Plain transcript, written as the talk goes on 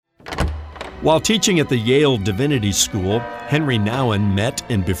While teaching at the Yale Divinity School, Henry Nouwen met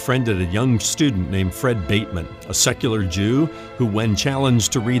and befriended a young student named Fred Bateman, a secular Jew who, when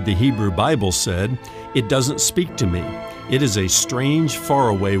challenged to read the Hebrew Bible, said, "It doesn't speak to me. It is a strange,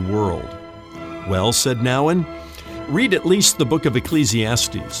 faraway world." "Well," said Nouwen, "read at least the book of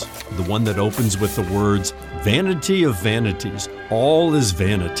Ecclesiastes, the one that opens with the words, 'Vanity of vanities, all is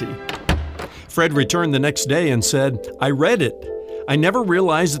vanity.'" Fred returned the next day and said, "I read it. I never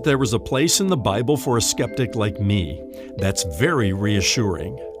realized that there was a place in the Bible for a skeptic like me. That's very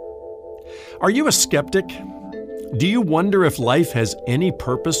reassuring." Are you a skeptic? Do you wonder if life has any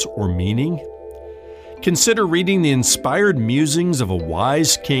purpose or meaning? Consider reading the inspired musings of a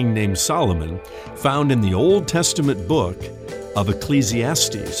wise king named Solomon, found in the Old Testament book of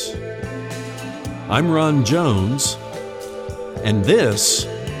Ecclesiastes. I'm Ron Jones, and this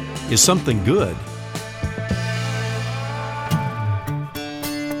is Something Good.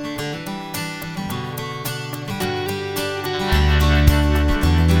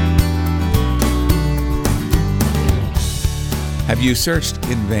 Have you searched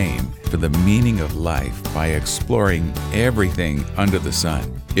in vain for the meaning of life by exploring everything under the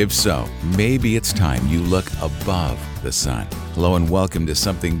sun? If so, maybe it's time you look above the sun. Hello and welcome to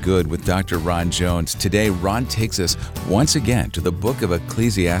Something Good with Dr. Ron Jones. Today, Ron takes us once again to the book of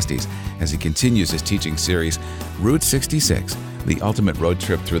Ecclesiastes as he continues his teaching series, Route 66, the ultimate road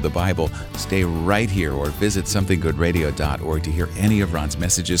trip through the Bible. Stay right here or visit somethinggoodradio.org to hear any of Ron's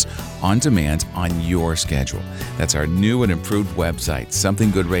messages on demand on your schedule. That's our new and improved website,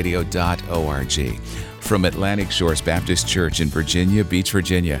 somethinggoodradio.org. From Atlantic Shores Baptist Church in Virginia Beach,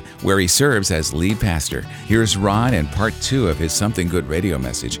 Virginia, where he serves as lead pastor, here's Ron and part 2 of his Something Good radio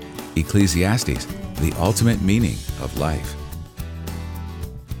message, Ecclesiastes, the ultimate meaning of life.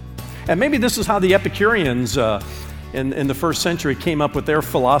 And maybe this is how the Epicureans in the first century came up with their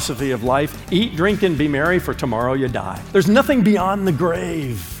philosophy of life: eat, drink, and be merry, for tomorrow you die. There's nothing beyond the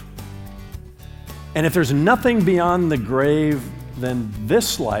grave. And if there's nothing beyond the grave, then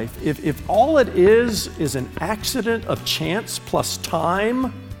this life, if all it is an accident of chance plus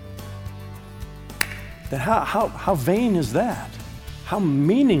time, then how vain is that? How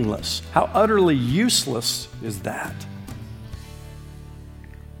meaningless, how utterly useless is that?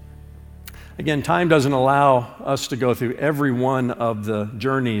 Again, time doesn't allow us to go through every one of the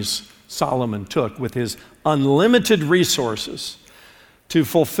journeys Solomon took with his unlimited resources to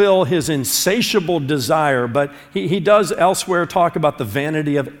fulfill his insatiable desire, but he does elsewhere talk about the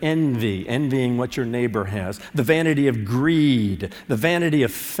vanity of envy, envying what your neighbor has, the vanity of greed, the vanity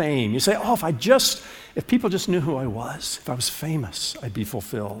of fame. You say, oh, if people just knew who I was, if I was famous, I'd be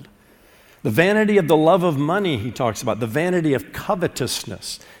fulfilled. The vanity of the love of money, he talks about, the vanity of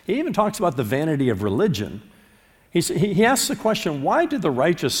covetousness. He even talks about the vanity of religion. He asks the question, why do the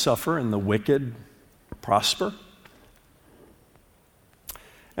righteous suffer and the wicked prosper?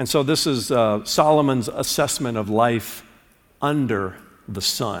 And so this is Solomon's assessment of life under the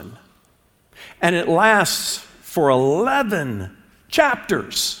sun. And it lasts for 11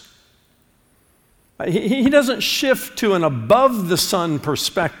 chapters. He doesn't shift to an above-the-sun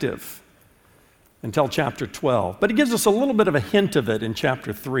perspective until chapter 12. But he gives us a little bit of a hint of it in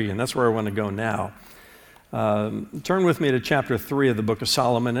chapter 3, and that's where I want to go now. Turn with me to chapter 3 of the book of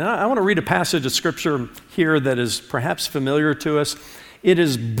Solomon, and I want to read a passage of scripture here that is perhaps familiar to us. It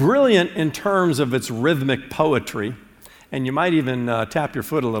is brilliant in terms of its rhythmic poetry, and you might even tap your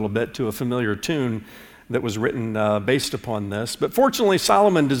foot a little bit to a familiar tune that was written based upon this. But fortunately,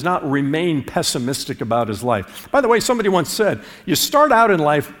 Solomon does not remain pessimistic about his life. By the way, somebody once said, you start out in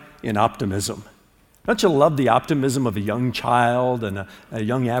life in optimism. Don't you love the optimism of a young child and a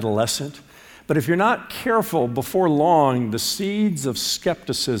young adolescent? But if you're not careful, before long, the seeds of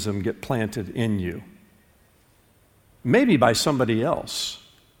skepticism get planted in you. Maybe by somebody else.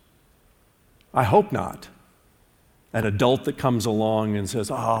 I hope not. An adult that comes along and says,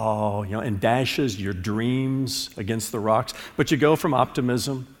 and dashes your dreams against the rocks. But you go from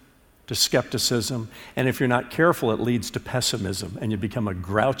optimism to skepticism, and if you're not careful, it leads to pessimism, and you become a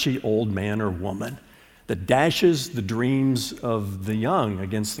grouchy old man or woman that dashes the dreams of the young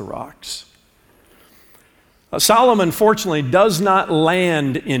against the rocks. Solomon, fortunately, does not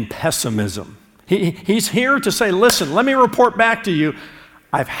land in pessimism. He's here to say, listen, let me report back to you.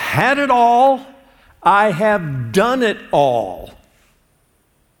 I've had it all. I have done it all.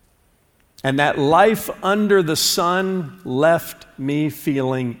 And that life under the sun left me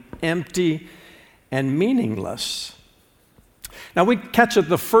feeling empty and meaningless. Now we catch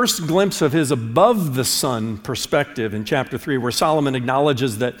the first glimpse of his above the sun perspective in chapter 3, where Solomon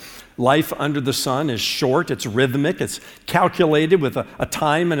acknowledges that life under the sun is short, it's rhythmic, it's calculated with a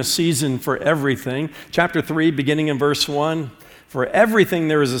time and a season for everything. Chapter 3, beginning in verse 1, for everything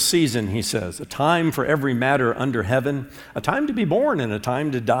there is a season, he says, a time for every matter under heaven, a time to be born and a time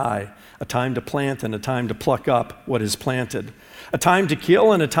to die, a time to plant and a time to pluck up what is planted, a time to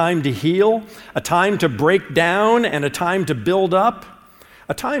kill and a time to heal, a time to break down and a time to build up,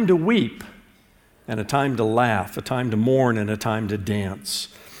 a time to weep and a time to laugh, a time to mourn and a time to dance,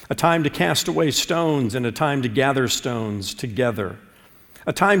 a time to cast away stones and a time to gather stones together,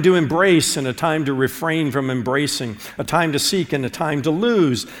 a time to embrace and a time to refrain from embracing, a time to seek and a time to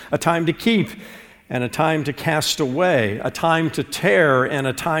lose, a time to keep and a time to cast away, a time to tear and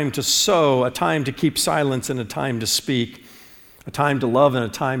a time to sow, a time to keep silence and a time to speak, a time to love and a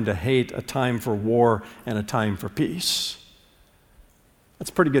time to hate, a time for war and a time for peace. That's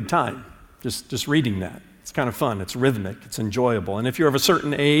a pretty good time, just reading that. It's kind of fun, it's rhythmic, it's enjoyable. And if you're of a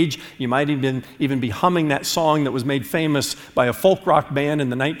certain age, you might even be humming that song that was made famous by a folk rock band in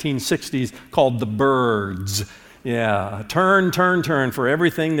the 1960s called The Byrds. Yeah, turn, turn, turn, for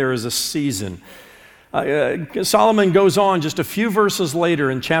everything there is a season. Solomon goes on just a few verses later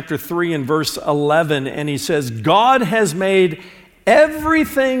in chapter 3 and verse 11, and he says, God has made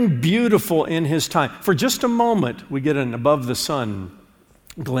everything beautiful in his time. For just a moment, we get an above the sun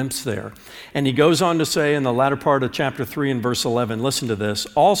glimpse there. And he goes on to say in the latter part of chapter 3 and verse 11, listen to this,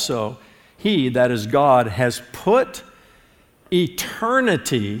 also he, that is God, has put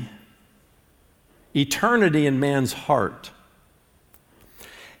eternity in man's heart,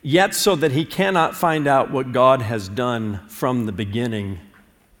 yet so that he cannot find out what God has done from the beginning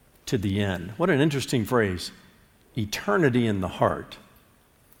to the end. What an interesting phrase, eternity in the heart.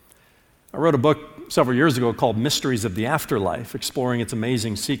 I wrote a book several years ago called Mysteries of the Afterlife, exploring its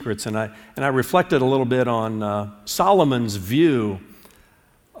amazing secrets, and I reflected a little bit on Solomon's view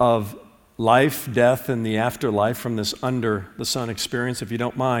of life, death, and the afterlife from this under the sun experience. If you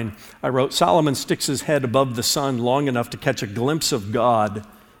don't mind, I wrote, Solomon sticks his head above the sun long enough to catch a glimpse of God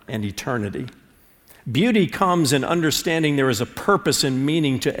and eternity. Beauty comes in understanding there is a purpose and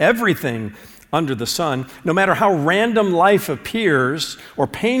meaning to everything under the sun. No matter how random life appears or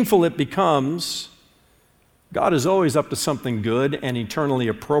painful it becomes, God is always up to something good and eternally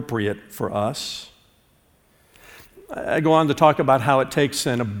appropriate for us. I go on to talk about how it takes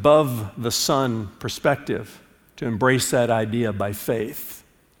an above the sun perspective to embrace that idea by faith.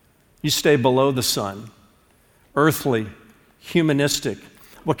 You stay below the sun, earthly, humanistic,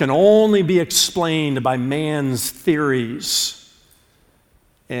 what can only be explained by man's theories,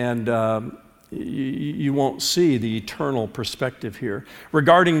 and you won't see the eternal perspective here.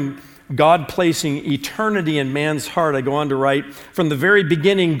 Regarding God placing eternity in man's heart, I go on to write, from the very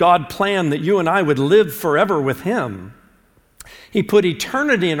beginning, God planned that you and I would live forever with him. He put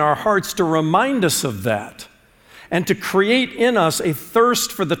eternity in our hearts to remind us of that and to create in us a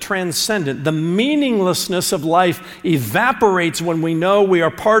thirst for the transcendent. The meaninglessness of life evaporates when we know we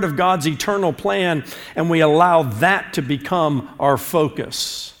are part of God's eternal plan and we allow that to become our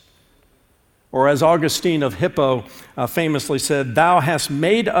focus. Or as Augustine of Hippo famously said, thou hast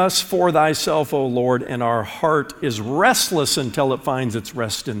made us for thyself, O Lord, and our heart is restless until it finds its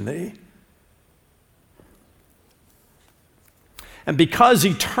rest in thee. And because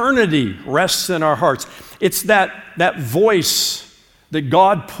eternity rests in our hearts, it's that voice that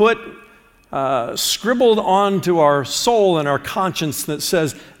God put scribbled onto our soul and our conscience that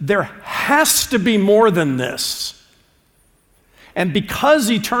says, there has to be more than this. And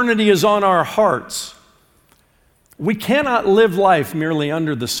because eternity is on our hearts, we cannot live life merely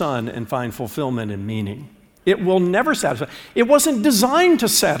under the sun and find fulfillment and meaning. It will never satisfy. It wasn't designed to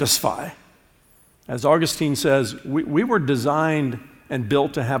satisfy. As Augustine says, we were designed and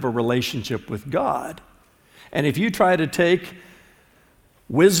built to have a relationship with God. And if you try to take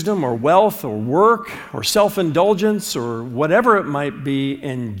wisdom or wealth or work or self-indulgence or whatever it might be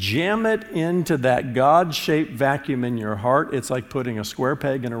and jam it into that God-shaped vacuum in your heart, it's like putting a square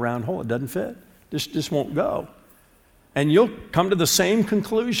peg in a round hole. It doesn't fit. Just won't go. And you'll come to the same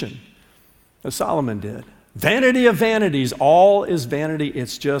conclusion as Solomon did. Vanity of vanities, all is vanity.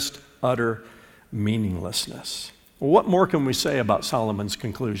 It's just utter meaninglessness. Well, what more can we say about Solomon's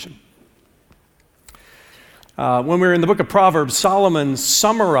conclusion? When we were in the book of Proverbs, Solomon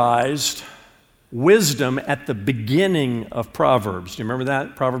summarized wisdom at the beginning of Proverbs. Do you remember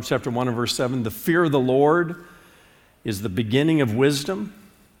that? Proverbs chapter 1 and verse 7, the fear of the Lord is the beginning of wisdom.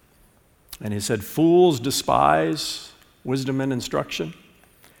 And he said, fools despise wisdom and instruction.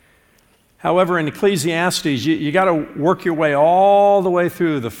 However, in Ecclesiastes, you got to work your way all the way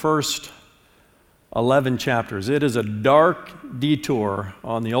through the first 11 chapters. It is a dark detour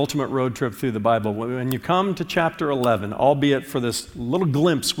on the ultimate road trip through the Bible. When you come to chapter 11, albeit for this little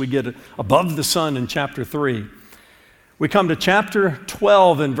glimpse we get above the sun in chapter 3, we come to chapter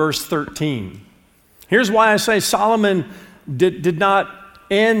 12 and verse 13. Here's why I say Solomon did not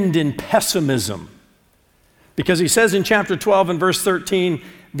end in pessimism. Because he says in chapter 12 and verse 13,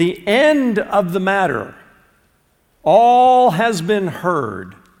 the end of the matter, all has been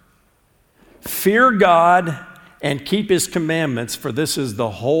heard. Fear God and keep his commandments, for this is the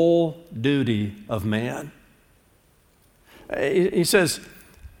whole duty of man. He says,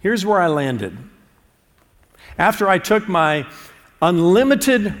 here's where I landed. After I took my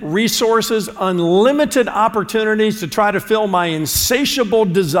unlimited resources, unlimited opportunities to try to fill my insatiable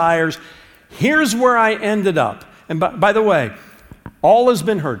desires, here's where I ended up. And by the way, all has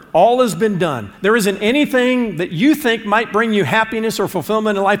been heard. All has been done. There isn't anything that you think might bring you happiness or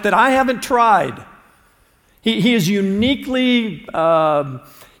fulfillment in life that I haven't tried. He is uniquely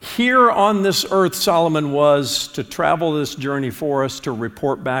here on this earth, Solomon was, to travel this journey for us, to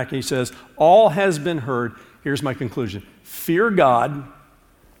report back. He says, all has been heard. Here's my conclusion. Fear God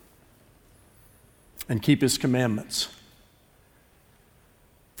and keep his commandments.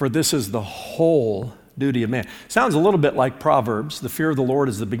 For this is the whole duty of man. Sounds a little bit like Proverbs. The fear of the Lord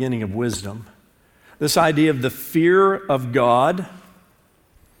is the beginning of wisdom. This idea of the fear of God,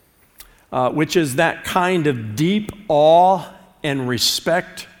 which is that kind of deep awe and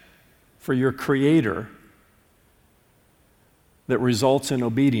respect for your Creator that results in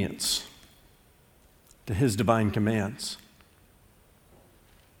obedience to his divine commands,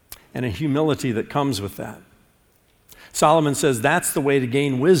 and a humility that comes with that. Solomon says that's the way to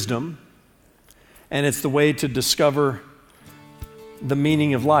gain wisdom, and it's the way to discover the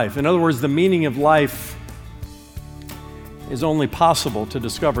meaning of life. In other words, the meaning of life is only possible to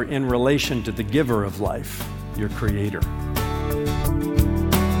discover in relation to the giver of life, your Creator.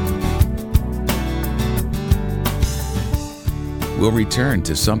 We'll return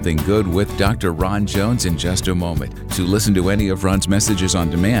to Something Good with Dr. Ron Jones in just a moment. To listen to any of Ron's messages on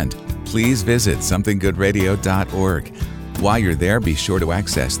demand, please visit somethinggoodradio.org. While you're there, be sure to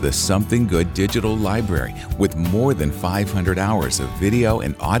access the Something Good digital library with more than 500 hours of video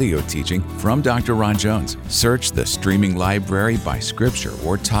and audio teaching from Dr. Ron Jones. Search the streaming library by scripture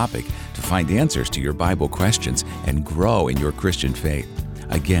or topic to find answers to your Bible questions and grow in your Christian faith.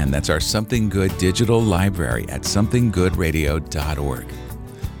 Again, that's our Something Good digital library at somethinggoodradio.org.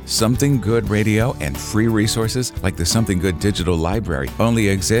 Something Good Radio and free resources like the Something Good digital library only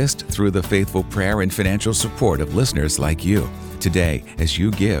exist through the faithful prayer and financial support of listeners like you. Today, as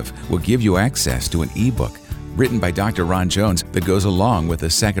you give, we'll give you access to an ebook written by Dr. Ron Jones that goes along with the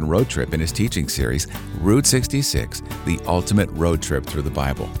second road trip in his teaching series, Route 66, The Ultimate Road Trip Through the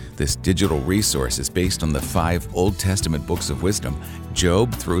Bible. This digital resource is based on the 5 Old Testament books of wisdom,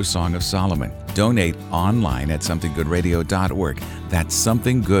 Job through Song of Solomon. Donate online at somethinggoodradio.org. That's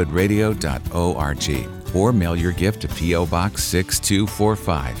somethinggoodradio.org. Or mail your gift to P.O. Box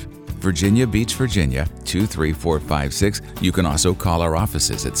 6245. Virginia Beach, Virginia, 23456. You can also call our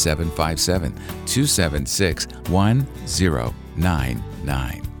offices at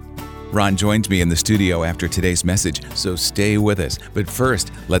 757-276-1099. Ron joins me in the studio after today's message, so stay with us. But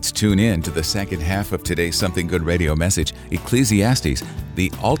first, let's tune in to the second half of today's Something Good Radio message, Ecclesiastes,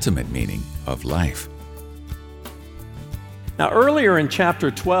 the ultimate meaning of life. Now, earlier in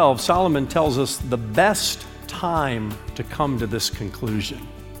chapter 12, Solomon tells us the best time to come to this conclusion.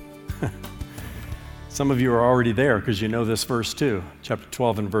 Some of you are already there because you know this verse too, chapter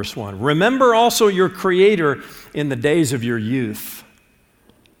 12 and verse 1. Remember also your Creator in the days of your youth.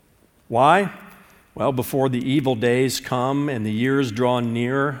 Why? Well, before the evil days come and the years draw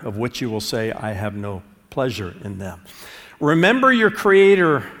near, of which you will say, I have no pleasure in them. Remember your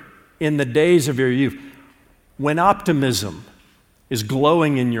Creator in the days of your youth, when optimism is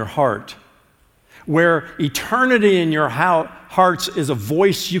glowing in your heart, where eternity in your hearts is a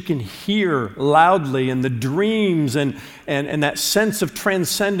voice you can hear loudly, and the dreams and that sense of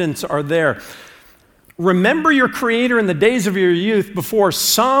transcendence are there. Remember your Creator in the days of your youth before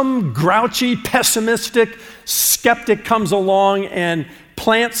some grouchy, pessimistic skeptic comes along and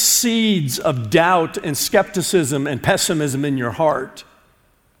plants seeds of doubt and skepticism and pessimism in your heart,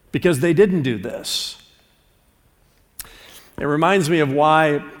 because they didn't do this. It reminds me of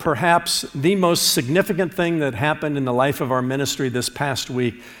why perhaps the most significant thing that happened in the life of our ministry this past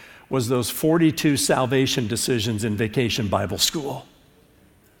week was those 42 salvation decisions in Vacation Bible School.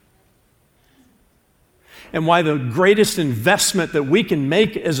 and why the greatest investment that we can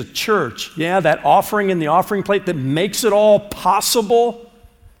make as a church, that offering in the offering plate that makes it all possible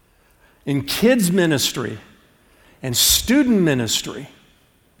in kids ministry and student ministry.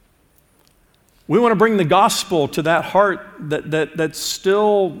 We want to bring the gospel to that heart that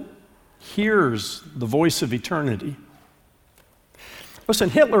still hears the voice of eternity. Listen,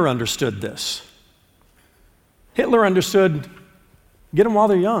 Hitler understood this. Hitler understood, get them while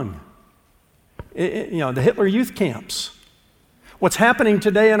they're young. The Hitler youth camps. What's happening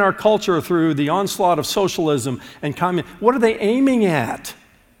today in our culture through the onslaught of socialism and communism, what are they aiming at?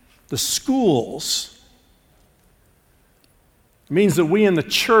 The schools. It means that we in the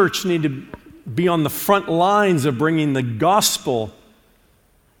church need to be on the front lines of bringing the gospel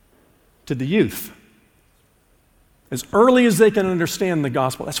to the youth as early as they can understand the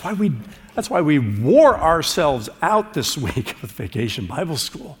gospel. That's why we wore ourselves out this week with Vacation Bible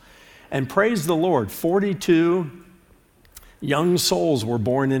School. And praise the Lord, 42 young souls were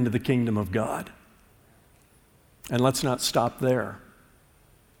born into the kingdom of God. And let's not stop there.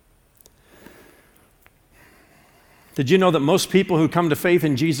 Did you know that most people who come to faith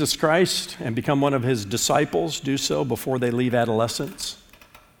in Jesus Christ and become one of his disciples do so before they leave adolescence?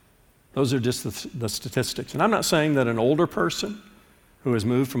 Those are just the statistics. And I'm not saying that an older person who has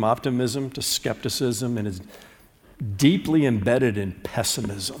moved from optimism to skepticism and is deeply embedded in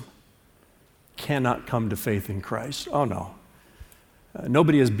pessimism cannot come to faith in Christ. Oh, no.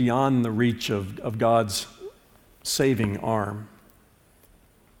 Nobody is beyond the reach of God's saving arm.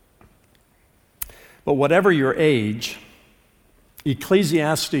 But whatever your age,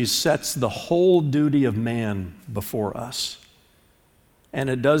 Ecclesiastes sets the whole duty of man before us. And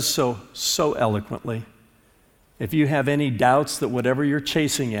it does so eloquently. If you have any doubts that whatever you're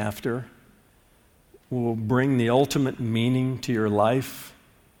chasing after will bring the ultimate meaning to your life,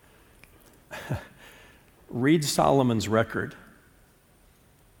 read Solomon's record.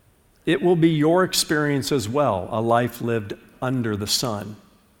 It will be your experience as well, a life lived under the sun,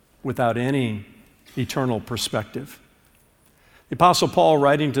 without any eternal perspective. The Apostle Paul,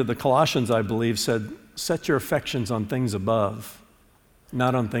 writing to the Colossians, I believe, said, set your affections on things above,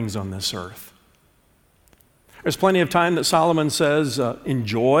 not on things on this earth. There's plenty of time that Solomon says,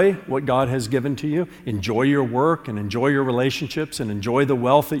 enjoy what God has given to you, enjoy your work and enjoy your relationships and enjoy the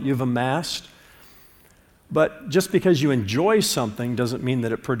wealth that you've amassed. But just because you enjoy something doesn't mean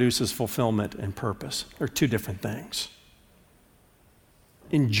that it produces fulfillment and purpose. They're two different things.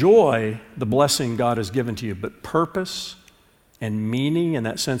 Enjoy the blessing God has given to you, but purpose and meaning and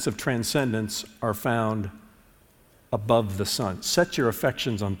that sense of transcendence are found above the sun. Set your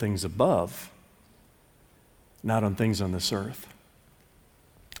affections on things above, not on things on this earth.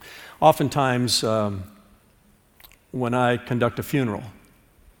 Oftentimes, when I conduct a funeral,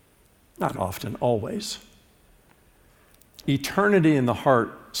 not often, always, eternity in the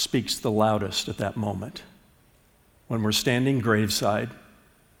heart speaks the loudest at that moment. When we're standing graveside,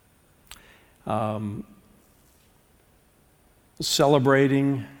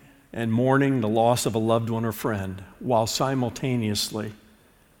 celebrating and mourning the loss of a loved one or friend, while simultaneously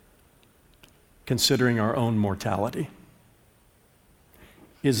considering our own mortality.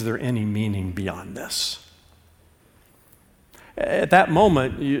 Is there any meaning beyond this? At that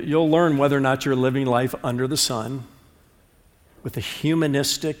moment, you'll learn whether or not you're living life under the sun with a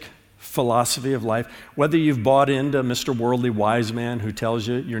humanistic philosophy of life, whether you've bought into Mr. Worldly Wise Man who tells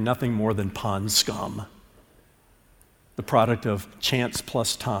you you're nothing more than pond scum, the product of chance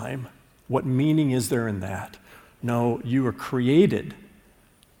plus time. What meaning is there in that? No, you were created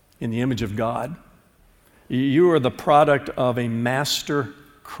in the image of God. You are the product of a master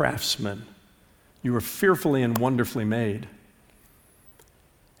craftsman. You were fearfully and wonderfully made.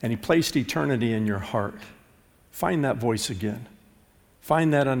 And he placed eternity in your heart. Find that voice again.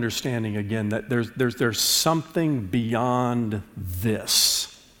 Find that understanding again, that there's something beyond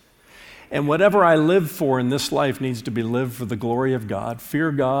this. And whatever I live for in this life needs to be lived for the glory of God.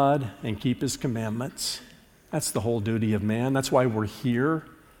 Fear God and keep his commandments. That's the whole duty of man. That's why we're here,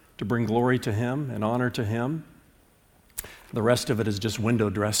 to bring glory to him and honor to him. The rest of it is just window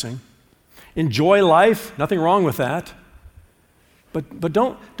dressing. Enjoy life, nothing wrong with that. But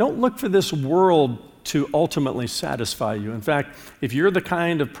don't look for this world to ultimately satisfy you. In fact, if you're the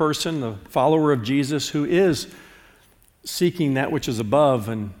kind of person, the follower of Jesus, who is seeking that which is above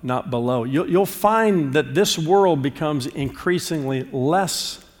and not below, you'll find that this world becomes increasingly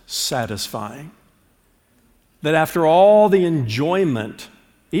less satisfying. That after all the enjoyment,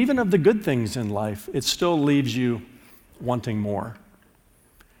 even of the good things in life, it still leaves you wanting more.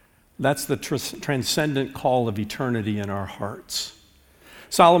 That's the transcendent call of eternity in our hearts.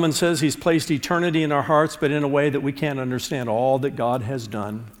 Solomon says he's placed eternity in our hearts, but in a way that we can't understand all that God has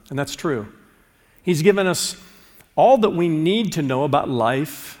done. And that's true. He's given us all that we need to know about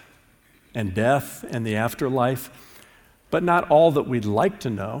life and death and the afterlife, but not all that we'd like to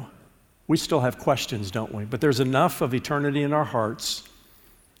know. We still have questions, don't we? But there's enough of eternity in our hearts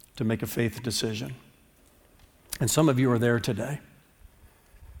to make a faith decision. And some of you are there today.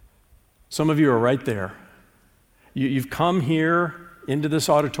 Some of you are right there. You've come here into this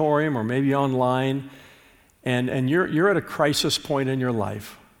auditorium or maybe online, and you're at a crisis point in your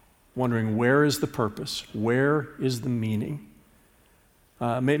life, wondering where is the purpose? Where is the meaning?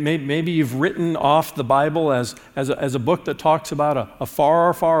 Maybe you've written off the Bible as a book that talks about a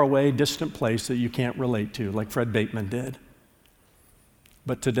far, far away, distant place that you can't relate to, like Fred Bateman did.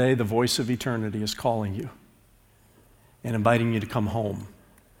 But today, the voice of eternity is calling you and inviting you to come home.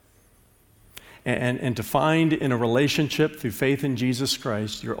 And to find in a relationship through faith in Jesus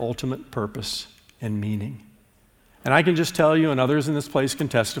Christ your ultimate purpose and meaning. And I can just tell you, and others in this place can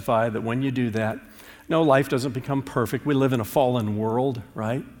testify, that when you do that, no, life doesn't become perfect. We live in a fallen world,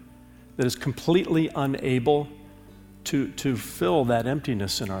 right? That is completely unable to fill that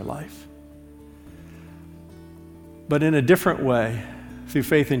emptiness in our life. But in a different way, through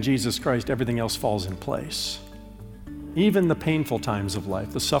faith in Jesus Christ, everything else falls in place. Even the painful times of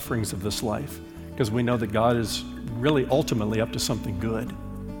life, the sufferings of this life, because we know that God is really ultimately up to something good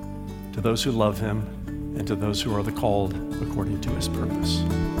to those who love Him and to those who are the called according to His purpose.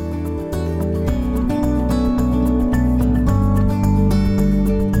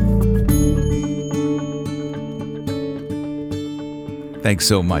 Thanks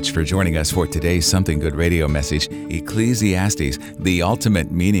so much for joining us for today's Something Good radio message, Ecclesiastes, the ultimate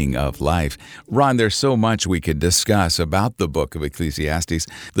meaning of life. Ron, there's so much we could discuss about the book of Ecclesiastes,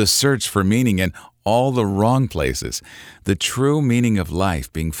 the search for meaning in all the wrong places, the true meaning of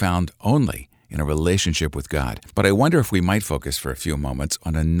life being found only in a relationship with God. But I wonder if we might focus for a few moments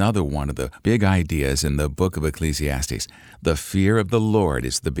on another one of the big ideas in the book of Ecclesiastes. The fear of the Lord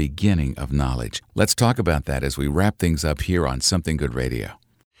is the beginning of knowledge. Let's talk about that as we wrap things up here on Something Good Radio.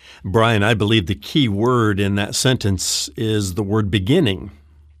 Brian, I believe the key word in that sentence is the word beginning.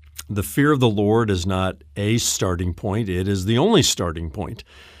 The fear of the Lord is not a starting point. It is the only starting point.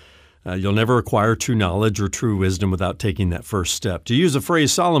 You'll never acquire true knowledge or true wisdom without taking that first step. To use a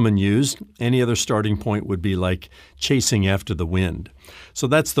phrase Solomon used, any other starting point would be like chasing after the wind. So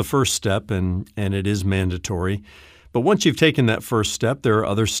that's the first step, and it is mandatory. But once you've taken that first step, there are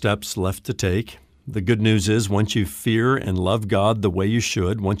other steps left to take. The good news is once you fear and love God the way you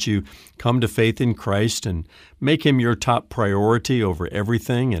should, once you come to faith in Christ and make Him your top priority over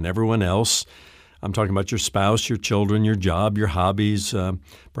everything and everyone else, I'm talking about your spouse, your children, your job, your hobbies,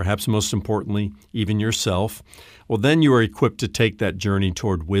 perhaps most importantly, even yourself. Well, then you are equipped to take that journey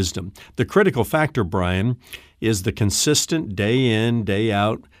toward wisdom. The critical factor, Brian, is the consistent day in, day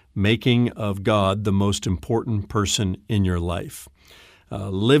out making of God the most important person in your life.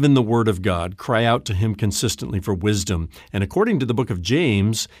 Live in the Word of God. Cry out to Him consistently for wisdom. And according to the book of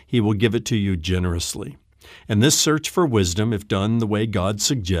James, He will give it to you generously. And this search for wisdom, if done the way God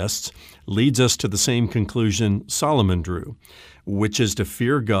suggests, leads us to the same conclusion Solomon drew, which is to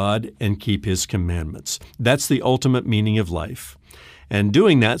fear God and keep His commandments. That's the ultimate meaning of life. And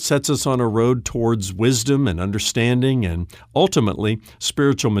doing that sets us on a road towards wisdom and understanding and ultimately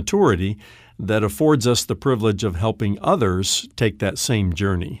spiritual maturity that affords us the privilege of helping others take that same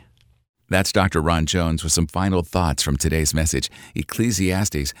journey. That's Dr. Ron Jones with some final thoughts from today's message,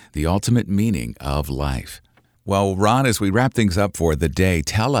 Ecclesiastes, the ultimate meaning of life. Well, Ron, as we wrap things up for the day,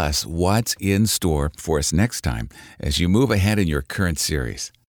 tell us what's in store for us next time as you move ahead in your current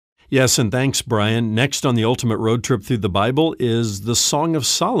series. Yes, and thanks, Brian. Next on the ultimate road trip through the Bible is the Song of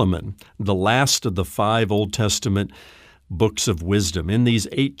Solomon, the last of the 5 Old Testament books of wisdom. In these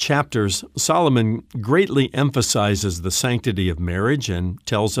 8 chapters, Solomon greatly emphasizes the sanctity of marriage and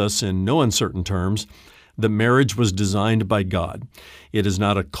tells us in no uncertain terms that marriage was designed by God. It is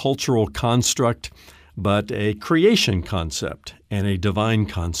not a cultural construct, but a creation concept and a divine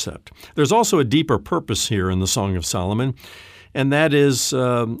concept. There's also a deeper purpose here in the Song of Solomon, and that is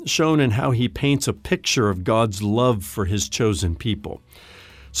shown in how he paints a picture of God's love for His chosen people.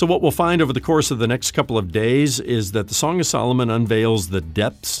 So what we'll find over the course of the next couple of days is that the Song of Solomon unveils the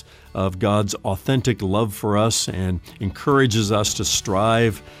depths of God's authentic love for us and encourages us to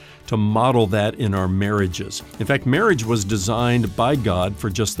strive to model that in our marriages. In fact, marriage was designed by God for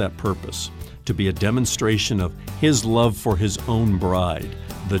just that purpose, to be a demonstration of His love for His own bride,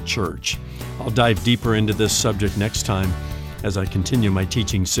 the church. I'll dive deeper into this subject next time as I continue my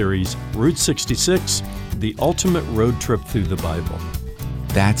teaching series, Route 66, The Ultimate Road Trip Through the Bible.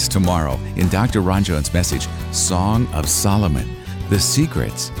 That's tomorrow in Dr. Ron Jones' message, Song of Solomon, The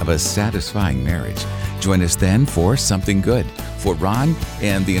Secrets of a Satisfying Marriage. Join us then for Something Good. For Ron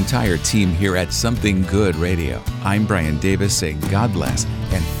and the entire team here at Something Good Radio, I'm Brian Davis saying God bless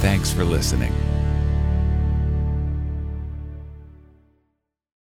and thanks for listening.